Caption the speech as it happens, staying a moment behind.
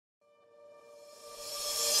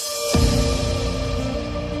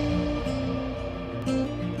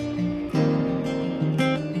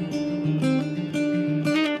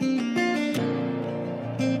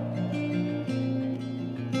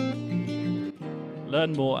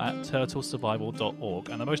Learn more at turtlesurvival.org.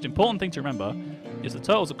 And the most important thing to remember is the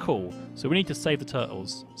turtles are cool, so we need to save the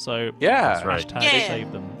turtles. So yeah, that's right. Hashtag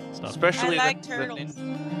save them. Stuff. Especially I like turtles.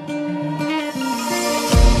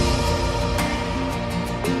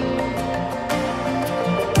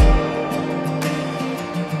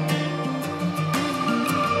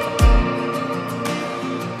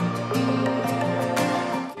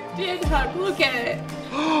 Look at it.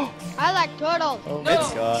 I like turtles. Oh No.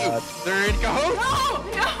 my god. There it goes.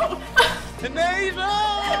 No! Tenacious!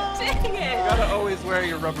 Dang You it! gotta always wear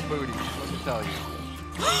your rubber booties. Let me tell you.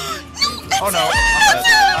 Oh no!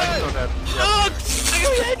 I'm so dead.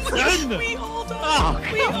 We all died. Oh,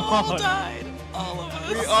 We all come on. died. All of us.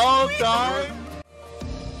 We all died.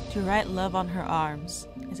 To Write Love on Her Arms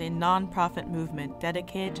is a non-profit movement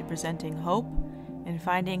dedicated to presenting hope and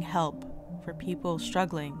finding help for people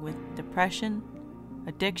struggling with depression,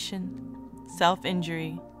 addiction,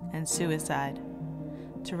 self-injury, and suicide.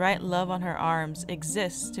 To Write Love on Her Arms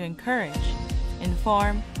exists to encourage,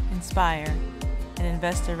 inform, inspire, and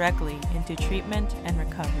invest directly into treatment and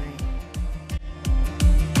recovery.